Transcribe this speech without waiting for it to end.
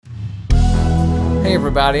Hey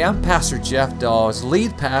everybody, I'm Pastor Jeff Dawes,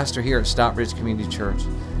 lead pastor here at Stockbridge Community Church.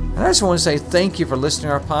 And I just want to say thank you for listening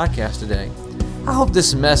to our podcast today. I hope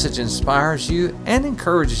this message inspires you and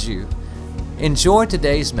encourages you. Enjoy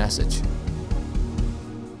today's message.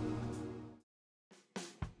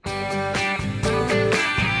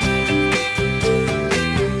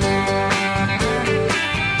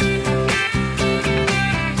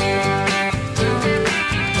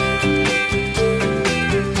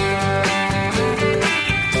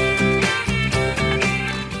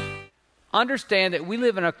 Understand that we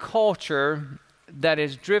live in a culture that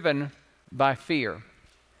is driven by fear,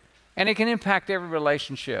 and it can impact every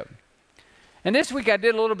relationship. And this week I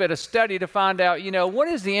did a little bit of study to find out, what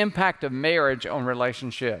is the impact of marriage on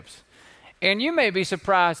relationships? And you may be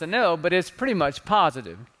surprised to know, but it's pretty much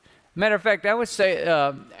positive. Matter of fact, I would say,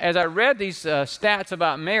 as I read these stats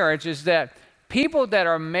about marriage, is that people that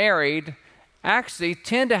are married actually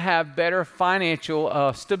tend to have better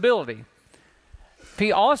financial stability.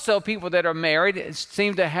 Also, people that are married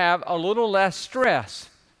seem to have a little less stress.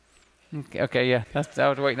 Okay, yeah, I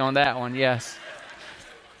was waiting on that one, yes.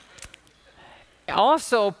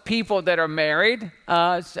 Also, people that are married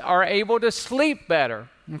are able to sleep better,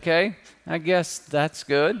 okay? I guess that's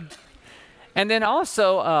good. And then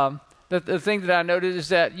also, the thing that I noticed is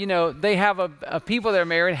that, they have people that are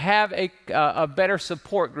married have a better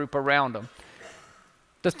support group around them.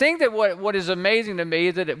 The thing that what is amazing to me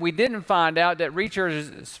is that we didn't find out, that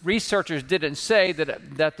researchers didn't say,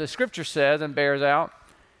 that the scripture says and bears out,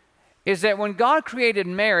 is that when God created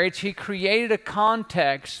marriage, he created a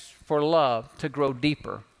context for love to grow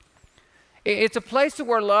deeper. It's a place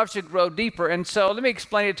where love should grow deeper. And so let me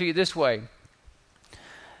explain it to you this way.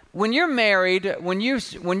 When you're married, when you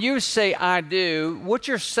say I do, what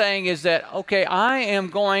you're saying is that, okay, I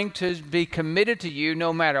am going to be committed to you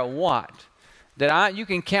no matter what. That you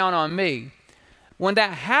can count on me. When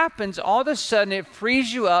that happens, all of a sudden it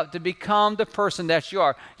frees you up to become the person that you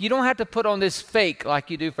are. You don't have to put on this fake like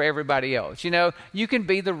you do for everybody else. You can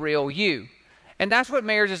be the real you. And that's what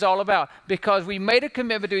marriage is all about, because we made a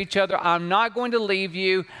commitment to each other. I'm not going to leave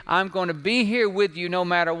you. I'm going to be here with you no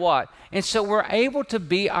matter what. And so we're able to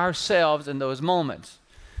be ourselves in those moments.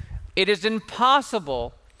 It is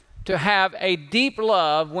impossible to have a deep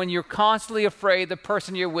love when you're constantly afraid the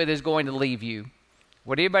person you're with is going to leave you.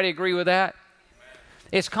 Would anybody agree with that?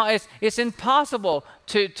 It's impossible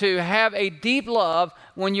to have a deep love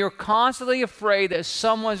when you're constantly afraid that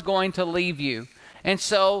someone's going to leave you. And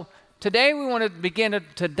so today we want to begin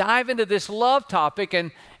to dive into this love topic.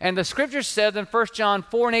 And the scripture says in 1 John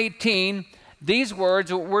 4:18, these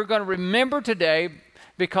words we're going to remember today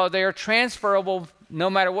because they are transferable no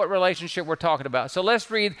matter what relationship we're talking about. So let's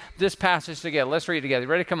read this passage together. Let's read it together.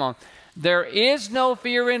 Ready? Come on. There is no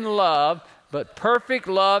fear in love, but perfect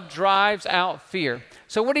love drives out fear.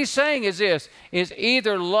 So what he's saying is this, is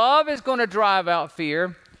either love is going to drive out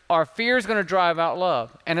fear or fear is going to drive out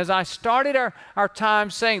love. And as I started our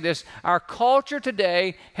time saying this, our culture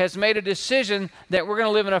today has made a decision that we're going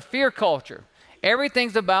to live in a fear culture.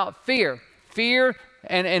 Everything's about fear. Fear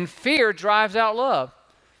and fear drives out love.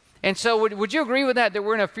 And so would you agree with that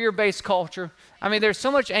we're in a fear-based culture? I mean, there's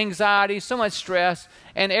so much anxiety, so much stress,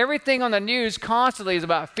 and everything on the news constantly is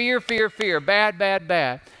about fear, fear, fear, bad, bad,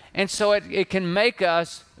 bad. And so it can make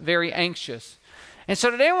us very anxious. And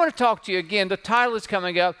so today I want to talk to you again. The title is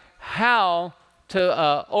coming up, How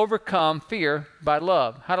to Overcome Fear by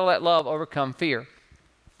Love. How to let love overcome fear.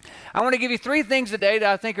 I want to give you 3 things today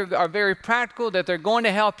that I think are very practical, that they're going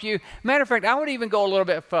to help you. Matter of fact, I would even go a little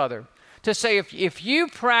bit further to say if you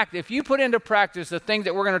put into practice the things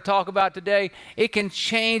that we're going to talk about today, it can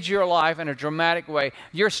change your life in a dramatic way.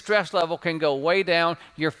 Your stress level can go way down,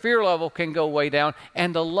 your fear level can go way down,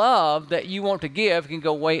 and the love that you want to give can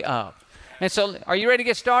go way up. And so, are you ready to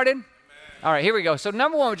get started? Amen. All right, here we go. So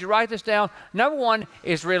number 1, would you write this down? Number 1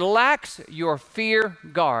 is relax your fear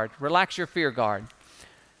guard. Relax your fear guard.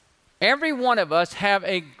 Every one of us have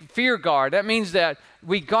a fear guard. That means that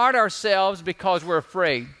we guard ourselves because we're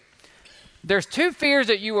afraid. There's 2 fears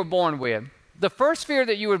that you were born with. The first fear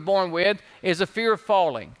that you were born with is a fear of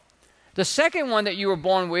falling. The second one that you were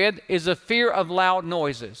born with is a fear of loud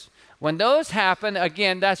noises. When those happen,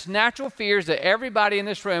 again, that's natural fears that everybody in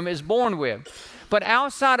this room is born with. But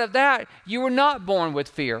outside of that, you were not born with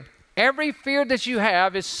fear. Every fear that you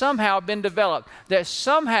have has somehow been developed. That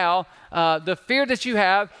somehow the fear that you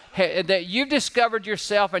have, that you've discovered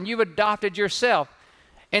yourself and you've adopted yourself.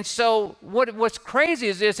 And so what's crazy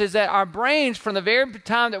is that our brains, from the very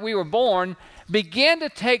time that we were born, begin to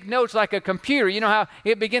take notes like a computer. You know how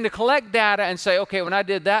it began to collect data and say, okay, when I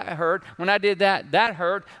did that, it hurt. When I did that, that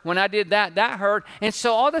hurt. When I did that, that hurt. And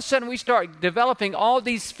so all of a sudden we start developing all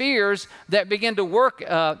these fears that begin to work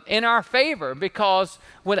in our favor, because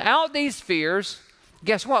without these fears,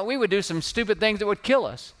 guess what? We would do some stupid things that would kill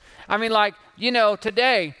us. I mean, like,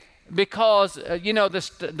 today, because,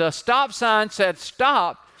 the stop sign said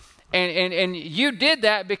stop, and you did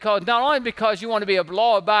that because not only because you want to be a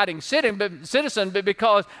law-abiding citizen, but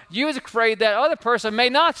because you was afraid that other person may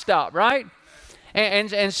not stop, right?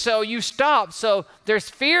 And so you stop. So there's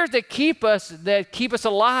fears that keep us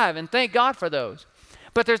alive, and thank God for those.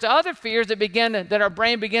 But there's other fears that our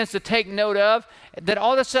brain begins to take note of, that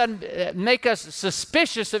all of a sudden make us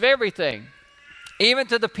suspicious of everything, even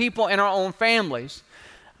to the people in our own families.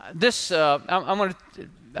 I'm going to,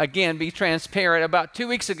 again, be transparent. About 2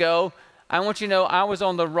 weeks ago, I want you to know I was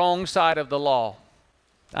on the wrong side of the law.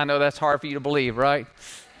 I know that's hard for you to believe, right?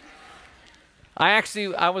 I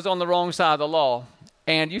was on the wrong side of the law.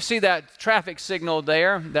 And you see that traffic signal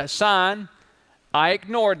there, that sign. I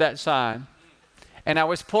ignored that sign. And I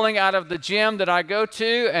was pulling out of the gym that I go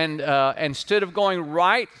to, and instead of going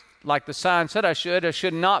right, like the sign said I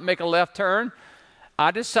should not make a left turn. I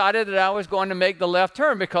decided that I was going to make the left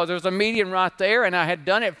turn because there was a median right there, and I had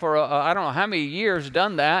done it for I don't know how many years,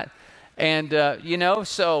 done that. And,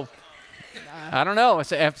 so I don't know.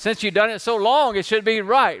 Since you've done it so long, it should be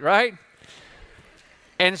right?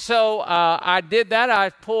 And so I did that. I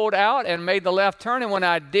pulled out and made the left turn. And when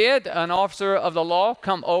I did, an officer of the law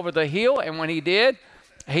come over the hill. And when he did,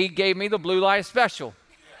 he gave me the blue light special.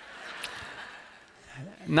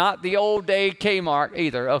 Not the old day Kmart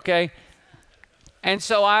either, okay? And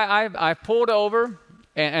so I pulled over,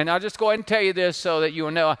 and I'll just go ahead and tell you this so that you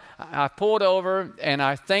will know. I pulled over, and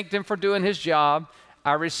I thanked him for doing his job.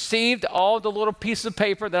 I received all the little pieces of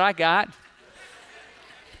paper that I got.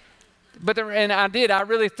 I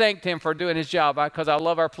really thanked him for doing his job because I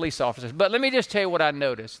love our police officers. But let me just tell you what I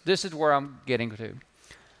noticed. This is where I'm getting to.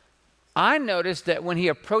 I noticed that when he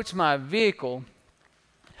approached my vehicle,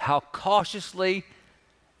 how cautiously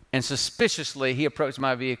and suspiciously he approached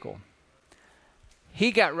my vehicle.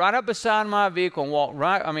 He got right up beside my vehicle and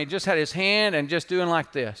walked just had his hand and just doing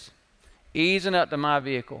like this, easing up to my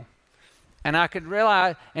vehicle. And I could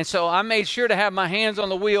realize, and so I made sure to have my hands on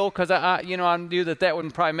the wheel because I knew that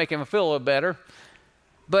would probably make him feel a little better.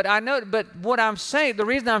 But what I'm saying, the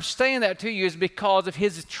reason I'm saying that to you is because of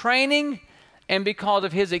his training and because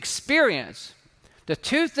of his experience. The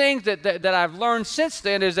two things that I've learned since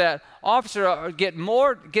then is that officers get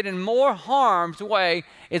in more harm's way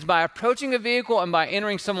is by approaching a vehicle and by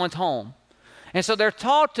entering someone's home. And so they're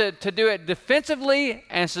taught to do it defensively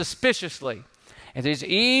and suspiciously. And just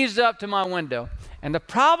ease up to my window. And the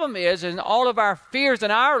problem is, in all of our fears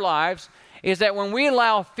in our lives, is that when we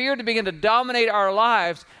allow fear to begin to dominate our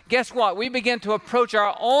lives, guess what? We begin to approach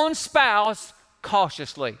our own spouse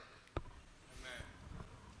cautiously.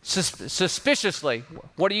 Suspiciously.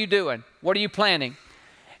 What are you doing? What are you planning?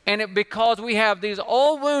 And because we have these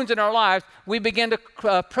old wounds in our lives, we begin to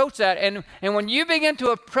approach that. And when you begin to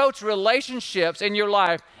approach relationships in your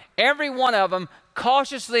life, every one of them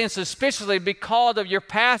cautiously and suspiciously because of your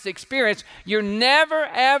past experience, you never,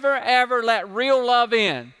 ever, ever let real love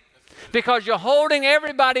in. Because you're holding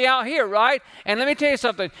everybody out here, right? And let me tell you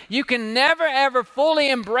something. You can never, ever fully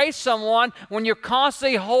embrace someone when you're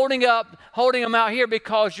constantly holding them out here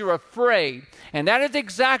because you're afraid. And that is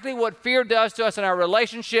exactly what fear does to us in our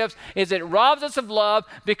relationships, is it robs us of love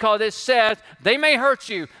because it says they may hurt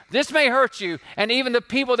you, this may hurt you, and even the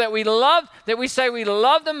people that we love, that we say we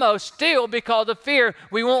love the most, still because of fear,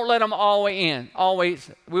 we won't let them all the way in.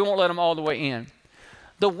 We won't let them all the way in.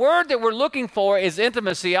 The word that we're looking for is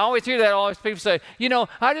intimacy. I always hear that. Always people say,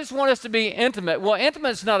 I just want us to be intimate. Well,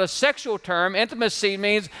 intimate is not a sexual term. Intimacy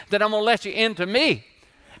means that I'm going to let you into me.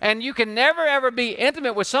 And you can never, ever be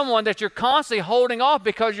intimate with someone that you're constantly holding off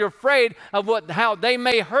because you're afraid of how they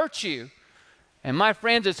may hurt you. And my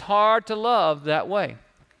friends, it's hard to love that way.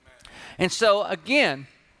 And so, again,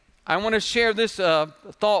 I want to share this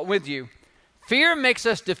thought with you. Fear makes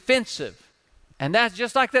us defensive. And that's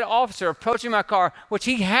just like that officer approaching my car, which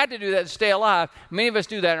he had to do that to stay alive. Many of us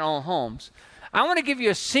do that in our own homes. I want to give you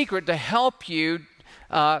a secret to help you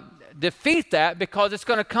defeat that, because it's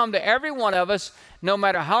going to come to every one of us, no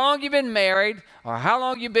matter how long you've been married or how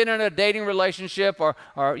long you've been in a dating relationship or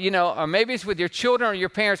maybe it's with your children or your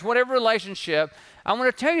parents, whatever relationship. I want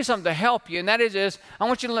to tell you something to help you, and that is this. I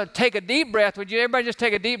want you to take a deep breath. Would you everybody just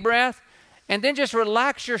take a deep breath and then just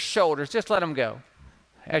relax your shoulders. Just let them go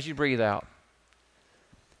as you breathe out.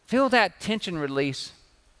 Feel that tension release.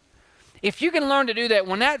 If you can learn to do that,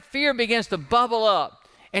 when that fear begins to bubble up,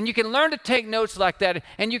 and you can learn to take notes like that,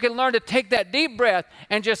 and you can learn to take that deep breath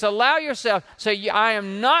and just allow yourself, say, I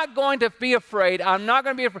am not going to be afraid, I'm not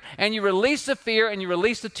going to be afraid, and you release the fear and you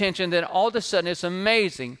release the tension, then all of a sudden it's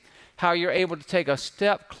amazing how you're able to take a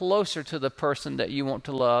step closer to the person that you want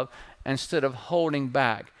to love instead of holding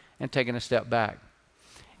back and taking a step back.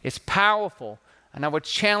 It's powerful, and I would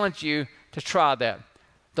challenge you to try that.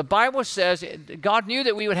 The Bible says God knew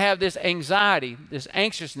that we would have this anxiety, this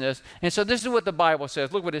anxiousness. And so this is what the Bible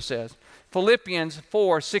says. Look what it says. Philippians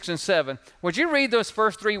 4, 6, and 7. Would you read those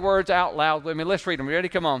first three words out loud with me? Let's read them. You ready?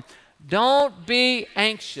 Come on. Don't be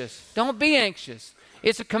anxious. Don't be anxious.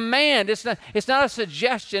 It's a command. It's not a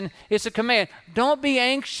suggestion. It's a command. Don't be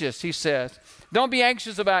anxious, he says. Don't be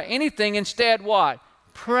anxious about anything. Instead, what?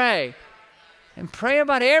 Pray. And pray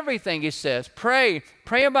about everything, he says. Pray.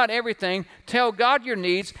 Pray about everything. Tell God your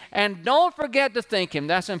needs. And don't forget to thank him.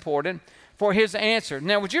 That's important. For his answer.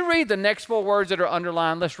 Now, would you read the next four words that are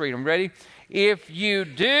underlined? Let's read them. Ready? If you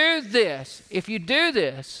do this.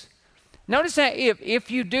 Notice that if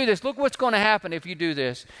you do this. Look what's going to happen if you do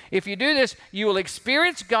this. If you do this, you will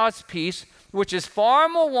experience God's peace, which is far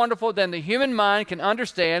more wonderful than the human mind can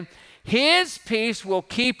understand. His peace will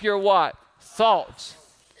keep your what? Thoughts.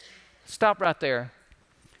 Stop right there.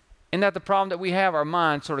 Isn't that the problem that we have? Our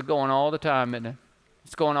mind's sort of going all the time, isn't it?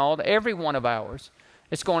 It's going every one of ours.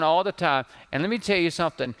 It's going all the time. And let me tell you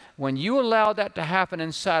something. When you allow that to happen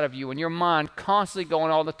inside of you, and your mind constantly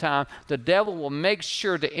going all the time, the devil will make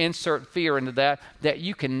sure to insert fear into that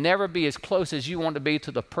you can never be as close as you want to be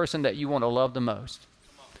to the person that you want to love the most.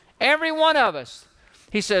 Every one of us.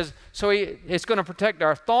 He says, so it's going to protect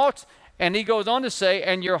our thoughts. And he goes on to say,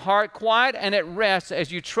 and your heart quiet and at rest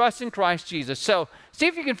as you trust in Christ Jesus. So see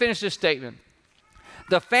if you can finish this statement.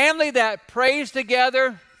 The family that prays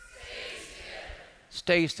together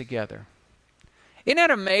stays together. Isn't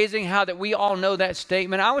that amazing how that we all know that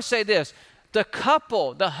statement? I would say this, the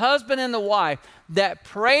couple, the husband and the wife that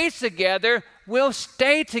prays together will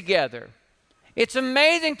stay together. It's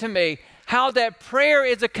amazing to me how that prayer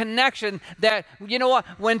is a connection that, you know what,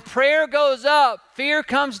 when prayer goes up, fear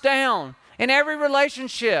comes down in every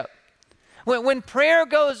relationship. When prayer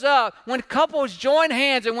goes up, when couples join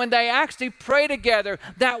hands and when they actually pray together,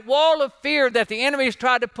 that wall of fear that the enemy's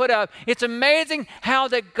tried to put up, it's amazing how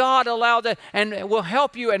that God allowed that and will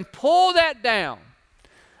help you and pull that down.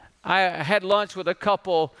 I had lunch with a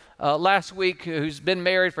couple last week who's been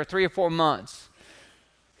married for 3 or 4 months.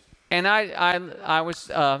 And I was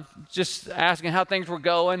just asking how things were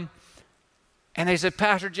going. And they said,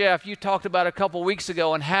 Pastor Jeff, you talked about a couple weeks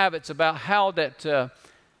ago in Habits about how that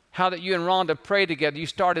you and Rhonda prayed together. You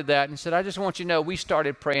started that. And said, I just want you to know we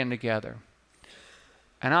started praying together.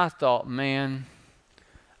 And I thought, man,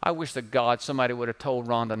 I wish to God somebody would have told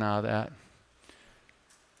Rhonda and I that.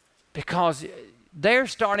 Because they're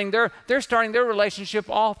starting their relationship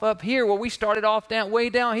off up here where we started off way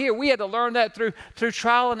down here. We had to learn that through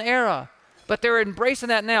trial and error. But they're embracing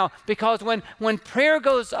that now because when prayer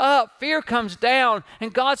goes up, fear comes down.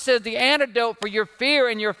 And God says the antidote for your fear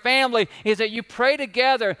in your family is that you pray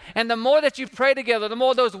together. And the more that you pray together, the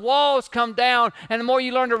more those walls come down and the more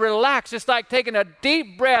you learn to relax. It's like taking a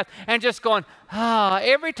deep breath and just going,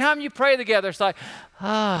 Every time you pray together, it's like,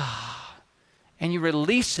 and you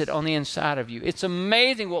release it on the inside of you. It's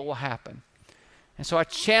amazing what will happen. And so I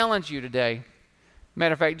challenge you today.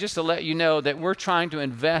 Matter of fact, just to let you know that we're trying to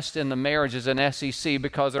invest in the marriages in SEC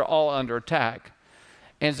because they're all under attack.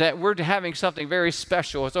 And that we're having something very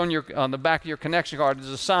special. It's on the back of your connection card. There's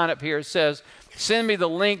a sign up here. It says, send me the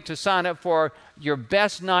link to sign up for your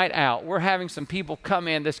best night out. We're having some people come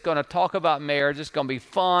in that's going to talk about marriage. It's going to be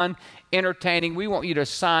fun, entertaining. We want you to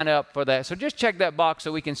sign up for that. So just check that box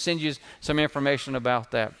so we can send you some information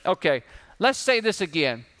about that. Okay, let's say this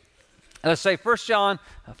again. Let's say 1 John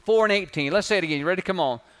 4 and 18. Let's say it again. You ready? Come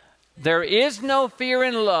on. There is no fear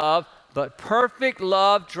in love, but perfect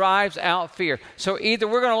love drives out fear. So either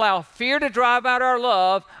we're going to allow fear to drive out our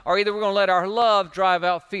love, or either we're going to let our love drive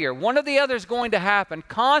out fear. One or the other is going to happen.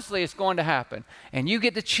 Constantly it's going to happen. And you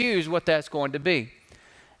get to choose what that's going to be.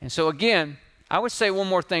 And so again, I would say one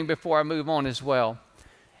more thing before I move on as well.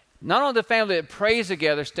 Not only the family that prays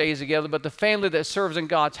together stays together, but the family that serves in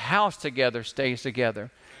God's house together stays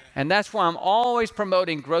together. And that's why I'm always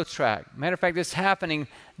promoting Growth Track. Matter of fact, it's happening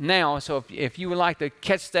now. So if you would like to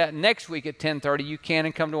catch that next week at 10:30, you can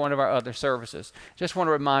and come to one of our other services. Just want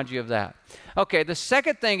to remind you of that. Okay, the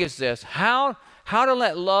second thing is this. How to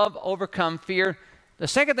let love overcome fear. The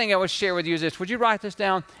second thing I would share with you is this. Would you write this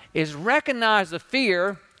down? Is recognize the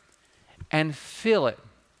fear and feel it.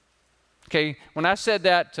 Okay, when I said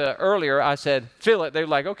that earlier, I said, feel it. They were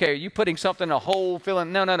like, okay, are you putting something in a hole,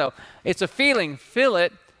 feeling? No, no, no. It's a feeling. Feel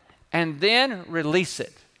it, and then release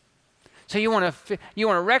it. So you want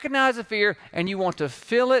to recognize the fear, and you want to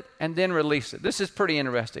feel it, and then release it. This is pretty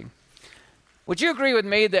interesting. Would you agree with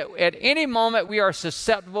me that at any moment we are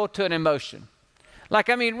susceptible to an emotion? Like,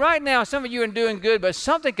 I mean, right now, some of you are doing good, but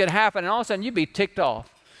something could happen, and all of a sudden you'd be ticked off.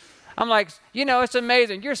 I'm like, you know, it's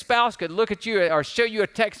amazing. Your spouse could look at you or show you a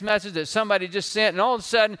text message that somebody just sent, and all of a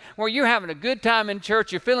sudden, where you're having a good time in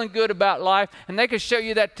church, you're feeling good about life, and they could show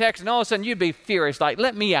you that text, and all of a sudden you'd be furious, like,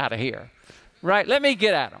 let me out of here, right? Let me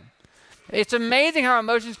get at them. It's amazing how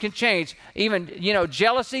emotions can change. Even, you know,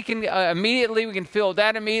 jealousy can immediately, we can feel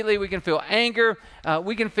that immediately. We can feel anger.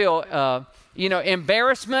 We can feel,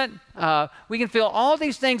 embarrassment. We can feel all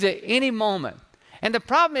these things at any moment. And the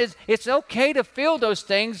problem is, it's okay to feel those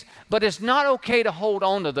things, but it's not okay to hold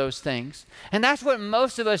on to those things. And that's what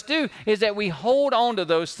most of us do, is that we hold on to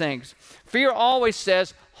those things. Fear always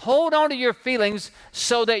says, hold on to your feelings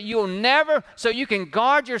so that you can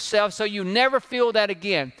guard yourself so you never feel that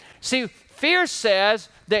again. See, fear says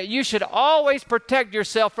that you should always protect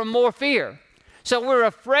yourself from more fear. So we're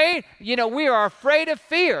afraid, we are afraid of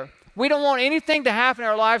fear. We don't want anything to happen in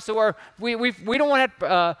our lives so we don't want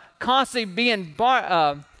to constantly be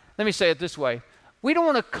let me say it this way. We don't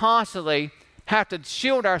want to constantly have to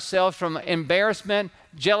shield ourselves from embarrassment,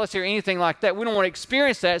 jealousy, or anything like that. We don't want to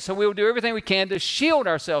experience that, so we will do everything we can to shield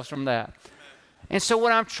ourselves from that. And so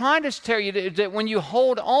what I'm trying to tell you is that when you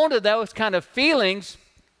hold on to those kind of feelings,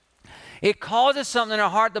 it causes something in our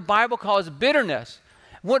heart the Bible calls bitterness.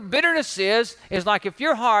 What bitterness is like if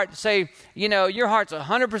your heart, say, your heart's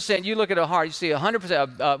 100%, you look at a heart, you see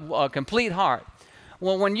 100%, a complete heart.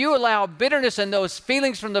 Well, when you allow bitterness and those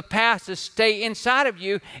feelings from the past to stay inside of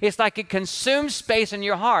you, it's like it consumes space in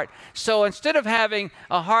your heart. So instead of having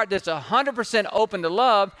a heart that's 100% open to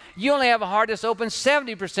love, you only have a heart that's open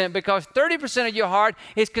 70% because 30% of your heart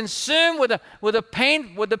is consumed with the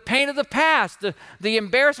pain of the past, the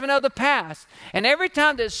embarrassment of the past. And every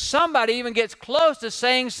time that somebody even gets close to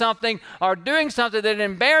saying something or doing something that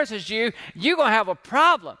embarrasses you, you're going to have a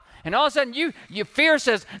problem. And all of a sudden, your fear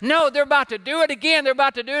says, no, they're about to do it again. They're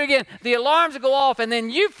about to do it again. The alarms go off, and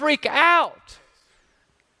then you freak out.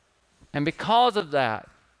 And because of that,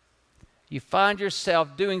 you find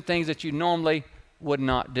yourself doing things that you normally would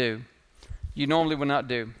not do. You normally would not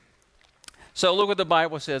do. So look what the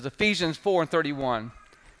Bible says, Ephesians 4:31.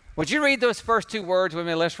 Would you read those first two words with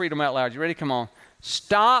me? Let's read them out loud. You ready? Come on.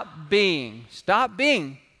 Stop being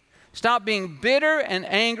bitter and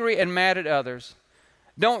angry and mad at others.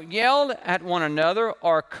 Don't yell at one another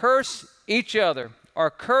or curse each other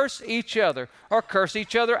or curse each other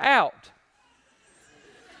out.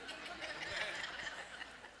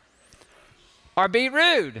 Or be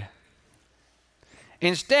rude.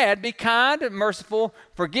 Instead, be kind and merciful.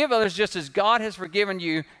 Forgive others just as God has forgiven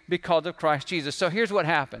you because of Christ Jesus. So here's what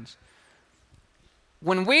happens.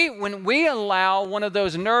 When we allow one of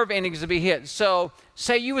those nerve endings to be hit, so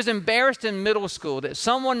say you was embarrassed in middle school that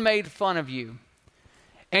someone made fun of you,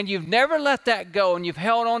 and you've never let that go, and you've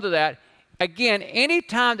held on to that. Again,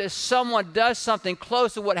 anytime that someone does something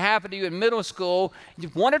close to what happened to you in middle school,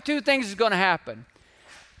 one or two things is going to happen.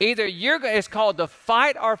 Either it's called the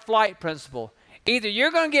fight or flight principle. Either you're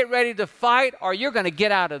going to get ready to fight or you're going to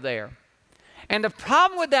get out of there. And the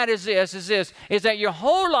problem with that is that your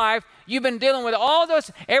whole life you've been dealing with all those,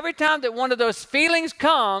 every time that one of those feelings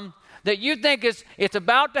come that you think it's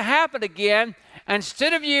about to happen again,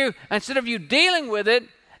 instead of you dealing with it,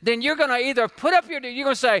 then you're going to either you're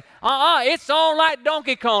going to say, it's on like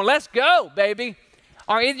Donkey Kong. Let's go, baby.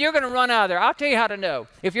 Or either you're going to run out of there. I'll tell you how to know.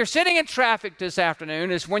 If you're sitting in traffic this afternoon,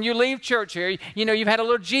 it's when you leave church here, you've had a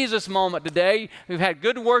little Jesus moment today. We've had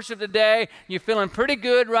good worship today. You're feeling pretty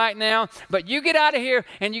good right now. But you get out of here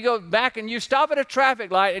and you go back and you stop at a traffic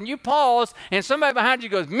light and you pause and somebody behind you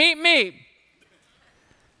goes, meet me.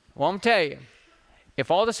 Well, I'm telling you, if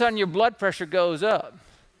all of a sudden your blood pressure goes up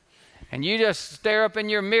and you just stare up in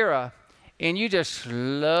your mirror and you just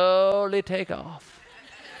slowly take off,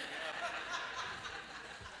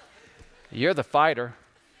 you're the fighter.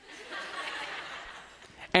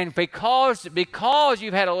 And because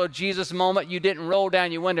you've had a little Jesus moment, you didn't roll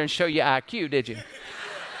down your window and show your IQ, did you?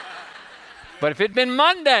 But if it'd been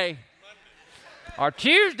Monday or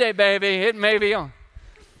Tuesday, baby, it may be on.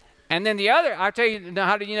 And then the other, I'll tell you,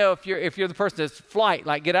 how do you know if you're the person that's flight,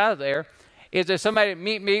 like get out of there, is there somebody that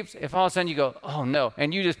meets, if all of a sudden you go, oh no,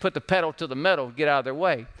 and you just put the pedal to the metal, get out of their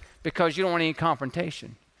way, because you don't want any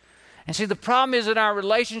confrontation. And see, the problem is in our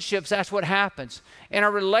relationships, that's what happens. In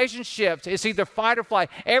our relationships, it's either fight or flight.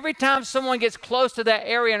 Every time someone gets close to that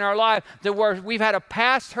area in our life that where we've had a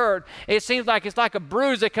past hurt, it seems like it's like a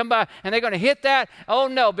bruise. They come by and they're going to hit that. Oh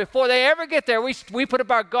no, before they ever get there, we put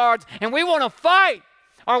up our guards and we want to fight.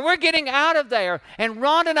 Or we're getting out of there. And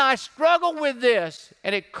Ron and I struggle with this.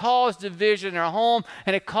 And it caused division in our home.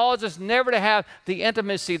 And it caused us never to have the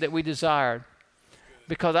intimacy that we desired.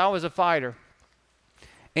 Because I was a fighter.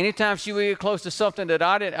 Anytime she would get close to something that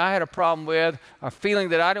I had a problem with, or feeling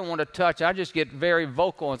that I didn't want to touch, I just get very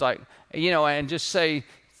vocal. It's like, and just say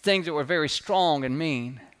things that were very strong and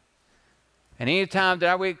mean. And anytime that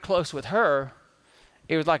I would get close with her,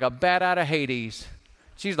 it was like a bat out of Hades.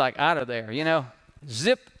 She's like out of there,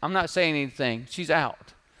 Zip, I'm not saying anything. She's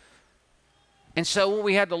out. And so what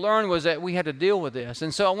we had to learn was that we had to deal with this.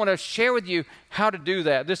 And so I want to share with you how to do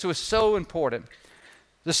that. This was so important.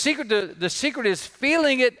 The secret is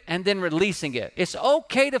feeling it and then releasing it. It's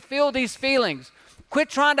okay to feel these feelings.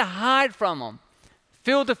 Quit trying to hide from them.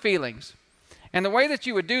 Feel the feelings. And the way that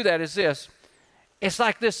you would do that is this. It's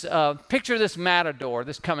like this, picture this matador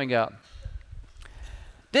that's coming up.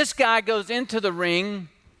 This guy goes into the ring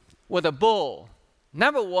with a bull.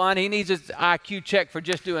 Number one, he needs his IQ check for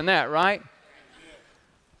just doing that, right?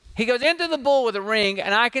 He goes into the bull with a ring,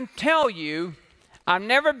 and I can tell you, I've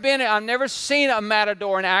never seen a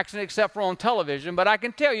matador in action except for on television, but I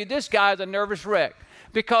can tell you this guy is a nervous wreck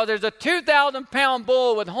because there's a 2,000-pound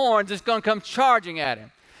bull with horns that's going to come charging at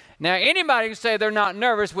him. Now, anybody who say they're not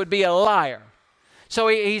nervous would be a liar. So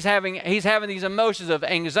he's having these emotions of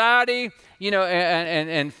anxiety,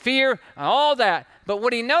 and fear, and all that. But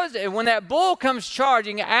what he knows is when that bull comes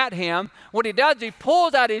charging at him, what he does is he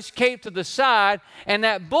pulls out his cape to the side, and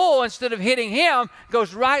that bull, instead of hitting him,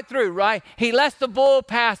 goes right through, right? He lets the bull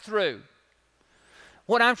pass through.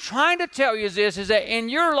 What I'm trying to tell you is that in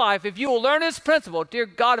your life, if you will learn this principle, dear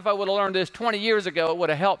God, if I would have learned this 20 years ago, it would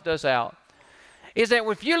have helped us out, is that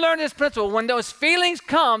if you learn this principle, when those feelings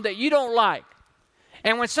come that you don't like,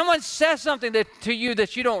 and when someone says something to you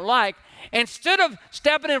that you don't like, instead of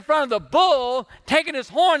stepping in front of the bull, taking his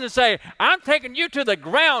horn and say, I'm taking you to the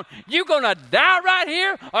ground. You're going to die right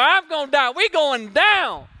here or I'm going to die. We're going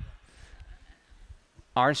down.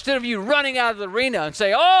 Or instead of you running out of the arena and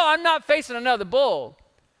say, oh, I'm not facing another bull,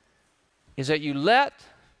 is that you let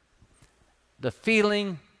the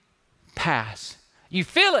feeling pass. You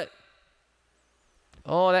feel it.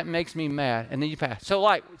 Oh, that makes me mad. And then you pass. So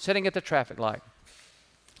like sitting at the traffic light.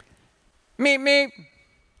 Meep, meep.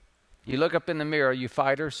 You look up in the mirror, you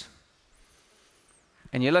fighters,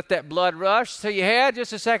 and you let that blood rush to your head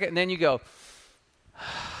just a second, and then you go,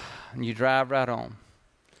 and you drive right on.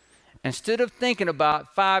 Instead of thinking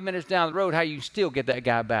about 5 minutes down the road how you still get that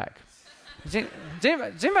guy back. Does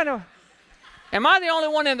anybody know? Am I the only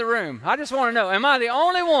one in the room? I just want to know, am I the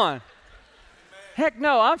only one? Heck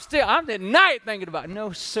no, I'm at night thinking about,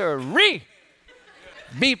 no sirree.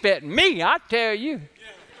 Beep at me, I tell you.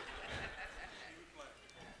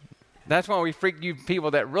 That's why we freak you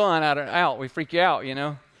people that run out. We freak you out,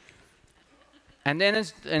 And then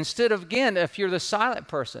instead of, again, if you're the silent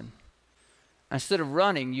person, instead of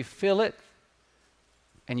running, you feel it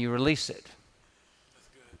and you release it.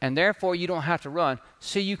 And therefore, you don't have to run.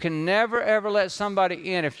 See, you can never, ever let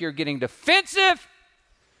somebody in if you're getting defensive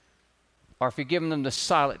or if you're giving them the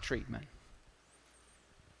silent treatment.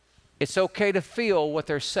 It's okay to feel what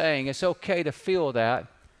they're saying. It's okay to feel that.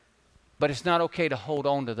 But it's not okay to hold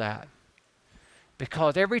on to that.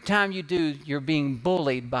 Because every time you do, you're being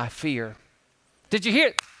bullied by fear. Did you hear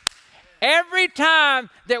it? Every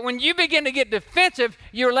time that when you begin to get defensive,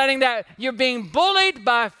 you're being bullied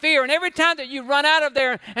by fear. And every time that you run out of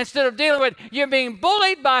there instead of dealing with it, you're being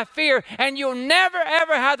bullied by fear. And you'll never,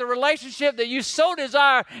 ever have the relationship that you so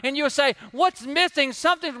desire. And you'll say, what's missing?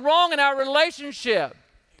 Something's wrong in our relationship.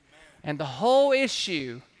 And the whole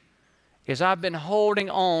issue is I've been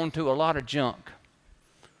holding on to a lot of junk.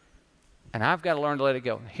 And I've got to learn to let it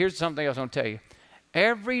go. Here's something else I'm going to tell you.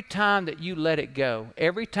 Every time that you let it go,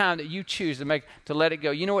 every time that you choose to let it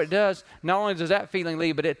go, you know what it does? Not only does that feeling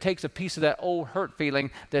leave, but it takes a piece of that old hurt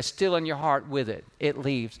feeling that's still in your heart with it. It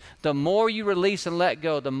leaves. The more you release and let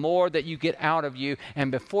go, the more that you get out of you. And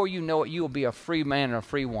before you know it, you will be a free man and a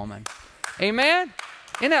free woman. Amen?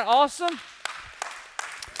 Isn't that awesome?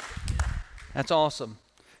 That's awesome.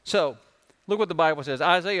 So, look what the Bible says.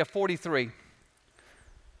 Isaiah 43.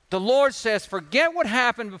 The Lord says, forget what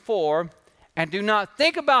happened before and do not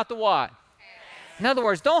think about the what. In other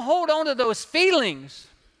words, don't hold on to those feelings.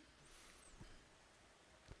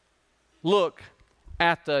 Look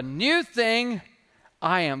at the new thing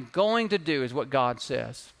I am going to do is what God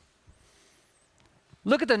says.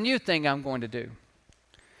 Look at the new thing I'm going to do.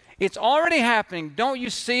 It's already happening. Don't you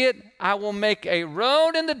see it? I will make a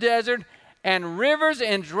road in the desert and rivers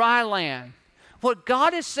in dry land. What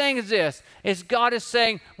God is saying is this, is God is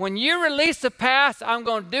saying, when you release the past, I'm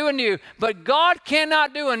going to do a new. But God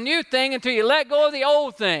cannot do a new thing until you let go of the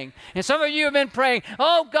old thing. And some of you have been praying,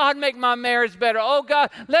 oh, God, make my marriage better. Oh, God,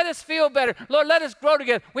 let us feel better. Lord, let us grow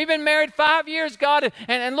together. We've been married 5 years, God,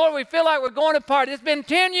 and Lord, we feel like we're going apart. It's been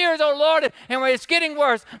 10 years, oh, Lord, and it's getting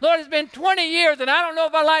worse. Lord, it's been 20 years, and I don't know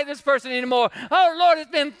if I like this person anymore. Oh, Lord, it's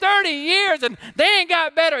been 30 years, and they ain't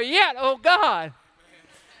got better yet, oh, God.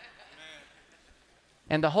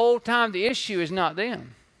 And the whole time, the issue is not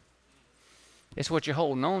them. It's what you're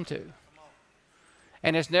holding on to.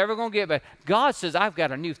 And it's never going to get better. God says, I've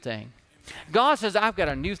got a new thing. God says, I've got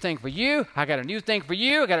a new thing for you. I got a new thing for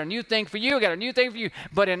you. I got a new thing for you. I got a new thing for you.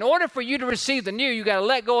 But in order for you to receive the new, you got to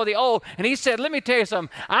let go of the old. And he said, let me tell you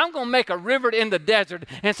something. I'm going to make a river in the desert.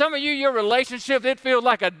 And some of you, your relationship, it feels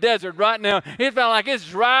like a desert right now. It feels like it's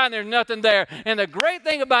dry and there's nothing there. And the great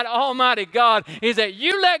thing about Almighty God is that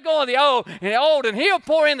you let go of the old, and he'll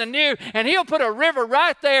pour in the new, and he'll put a river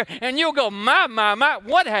right there, and you'll go, my,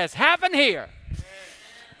 what has happened here?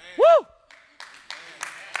 Woo!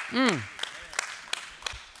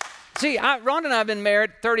 See, Ron and I have been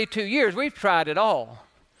married 32 years. We've tried it all.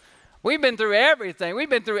 We've been through everything. We've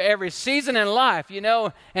been through every season in life, you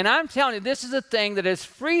know. And I'm telling you, this is the thing that has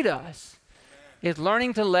freed us, is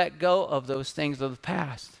learning to let go of those things of the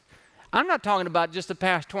past. I'm not talking about just the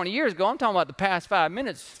past 20 years ago. I'm talking about the past 5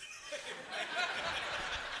 minutes.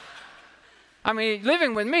 I mean,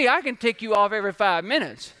 living with me, I can tick you off every 5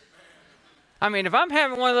 minutes. I mean, if I'm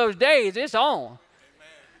having one of those days, it's on.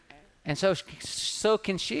 And so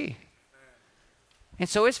can she. And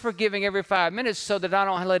so it's forgiving every 5 minutes so that I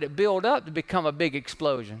don't let it build up to become a big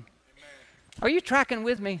explosion. Amen. Are you tracking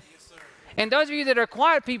with me? Yes, sir. And those of you that are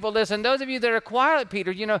quiet people, listen, those of you that are quiet,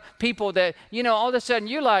 Peter, you know, people that, you know, all of a sudden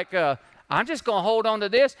you're like, I'm just going to hold on to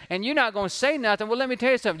this and you're not going to say nothing. Well, let me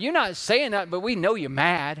tell you something. You're not saying nothing, but we know you're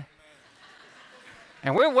mad. Amen.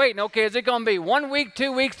 And we're waiting, okay, is it going to be 1 week,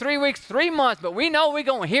 2 weeks, 3 weeks, 3 months? But we know we're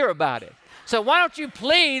going to hear about it. So why don't you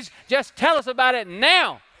please just tell us about it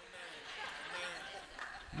now?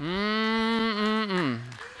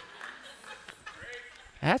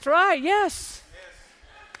 That's right, yes.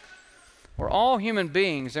 We're all human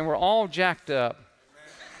beings and we're all jacked up.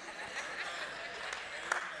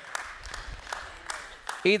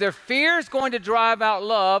 Either fear is going to drive out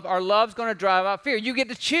love or love's going to drive out fear. You get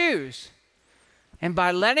to choose. And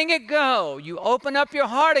by letting it go, you open up your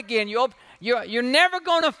heart again. You're never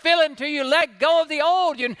going to feel it until you let go of the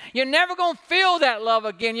old. You're never going to feel that love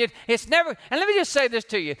again. It's never. And let me just say this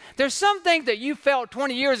to you. There's some things that you felt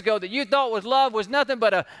 20 years ago that you thought was love was nothing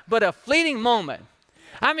but a fleeting moment.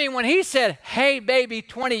 I mean, when he said, hey, baby,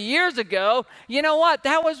 20 years ago, you know what?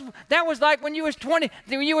 That was like when you was 20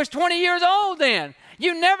 years old then.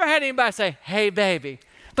 You never had anybody say, hey, baby.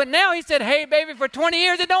 But now he said, hey, baby, for 20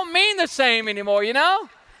 years. It don't mean the same anymore, you know?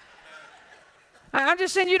 I'm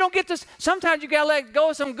just saying you don't get this. Sometimes you got to let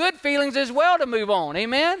go of some good feelings as well to move on.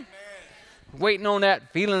 Amen? Amen? Waiting on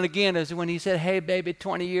that feeling again as when he said, hey, baby,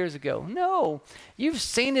 20 years ago. No. You've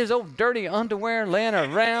seen his old dirty underwear laying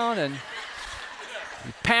around and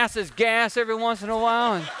he passes gas every once in a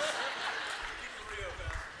while. And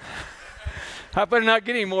I better not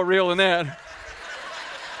get any more real than that.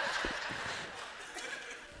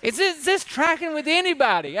 Is this tracking with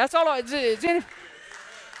anybody? That's all.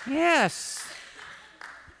 Yes.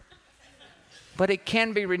 But it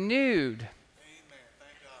can be renewed. Amen.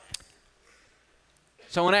 Thank God.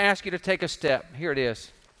 So I want to ask you to take a step. Here it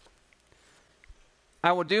is.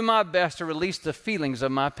 I will do my best to release the feelings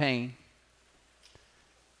of my pain.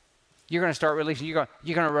 You're going to start releasing. You're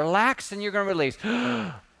going to relax and you're going to release.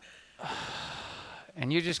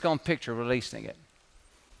 And you're just going to picture releasing it.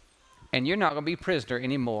 And you're not going to be prisoner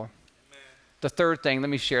anymore. Amen. The third thing, let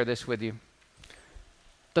me share this with you.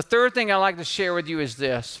 The third thing I'd like to share with you is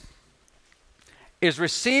this. Is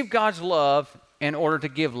receive God's love in order to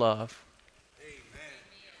give love. Amen.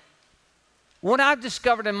 What I've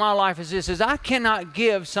discovered in my life is this, is I cannot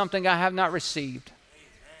give something I have not received.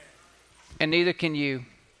 Amen. And neither can you.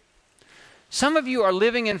 Some of you are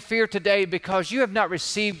living in fear today because you have not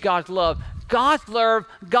received God's love. God's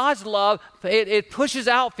love, it pushes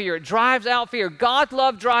out fear. It drives out fear. God's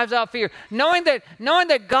love drives out fear. Knowing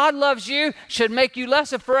that God loves you should make you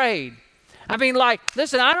less afraid. I mean, like,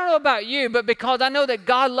 listen, I don't know about you, but because I know that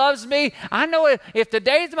God loves me, I know if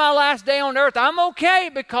today's my last day on earth, I'm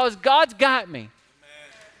okay because God's got me. Amen.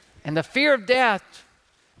 And the fear of death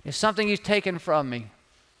is something He's taken from me.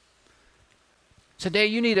 Today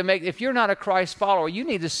you need to if you're not a Christ follower, you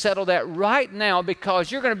need to settle that right now,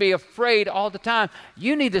 because you're going to be afraid all the time.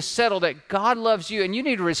 You need to settle that God loves you, and you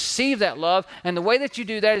need to receive that love. And the way that you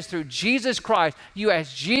do that is through Jesus Christ. You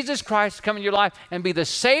ask Jesus Christ to come in your life and be the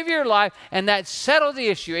Savior of your life, and that settles the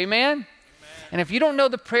issue. Amen? And if you don't know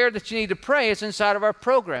the prayer that you need to pray, it's inside of our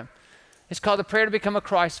program. It's called the prayer to become a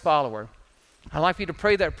Christ follower. I'd like for you to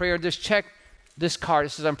pray that prayer. Just check this card. It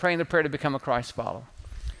says, I'm praying the prayer to become a Christ follower.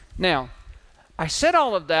 Now, I said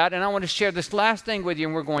all of that, and I want to share this last thing with you,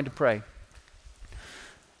 and we're going to pray.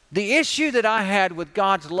 The issue that I had with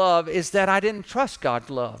God's love is that I didn't trust God's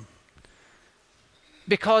love.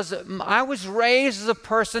 Because I was raised as a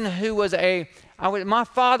person who was my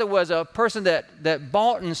father was a person that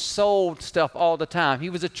bought and sold stuff all the time. He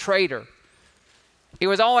was a trader. He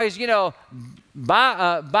was always,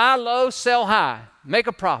 buy low, sell high, make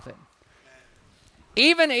a profit.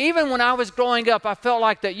 Even when I was growing up, I felt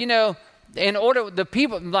like that, the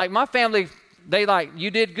people, like my family, they like, you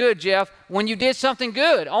did good, Jeff, when you did something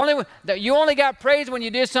good. You only got praise when you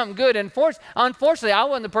did something good. And unfortunately, I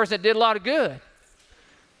wasn't the person that did a lot of good.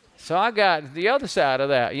 So I got the other side of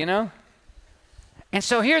that, And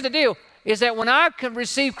so here's the deal, is that when I could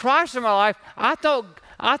receive Christ in my life, I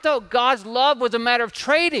thought God's love was a matter of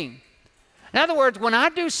trading. In other words, when I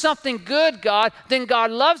do something good, then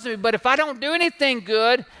God loves me. But if I don't do anything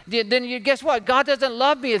good, then guess what? God doesn't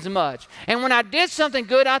love me as much. And when I did something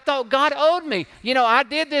good, I thought God owed me. I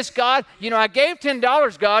did this, God. I gave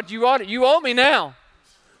 $10, God. You owe me now.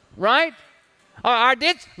 Right? Or I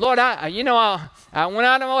did, Lord, I went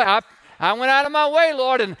out of my way. I went out of my way,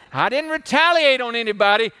 Lord, and I didn't retaliate on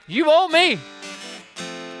anybody. You owe me.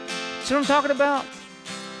 See what I'm talking about?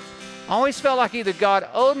 I always felt like either God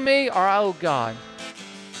owed me or I owed God.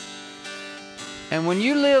 And when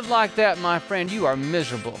you live like that, my friend, you are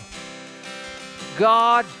miserable.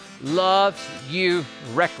 God loves you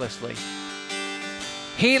recklessly.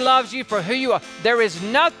 He loves you for who you are. There is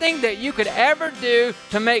nothing that you could ever do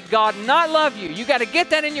to make God not love you. You got to get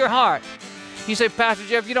that in your heart. You say, Pastor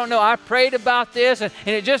Jeff, you don't know, I prayed about this and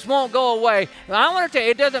it just won't go away. I want to tell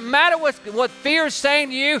you, it doesn't matter what fear is saying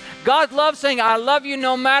to you. God's love saying, I love you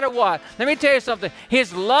no matter what. Let me tell you something.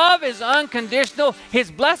 His love is unconditional.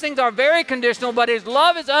 His blessings are very conditional, but His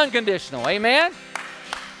love is unconditional. Amen?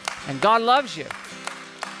 And God loves you.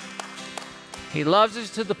 He loves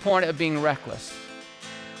us to the point of being reckless.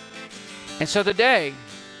 And so today,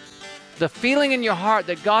 the feeling in your heart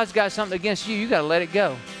that God's got something against you, you got to let it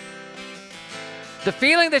go. The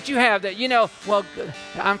feeling that you have that,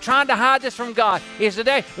 I'm trying to hide this from God, is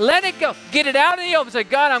today, let it go. Get it out in the open. Say,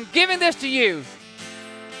 God, I'm giving this to you.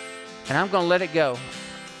 And I'm going to let it go.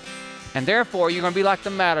 And therefore, you're going to be like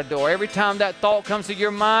the matador. Every time that thought comes to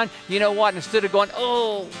your mind, you know what? Instead of going,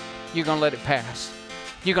 oh, you're going to let it pass.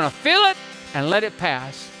 You're going to feel it and let it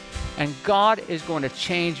pass. And God is going to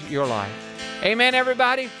change your life. Amen,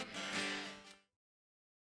 everybody?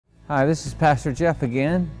 Hi, this is Pastor Jeff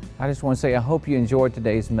again. I just want to say I hope you enjoyed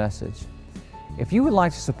today's message. If you would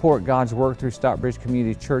like to support God's work through Stockbridge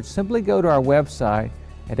Community Church, simply go to our website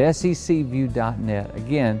at sccview.net.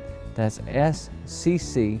 Again, that's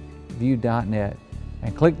sccview.net,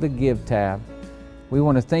 and click the Give tab. We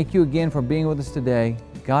want to thank you again for being with us today.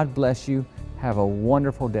 God bless you. Have a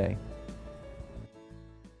wonderful day.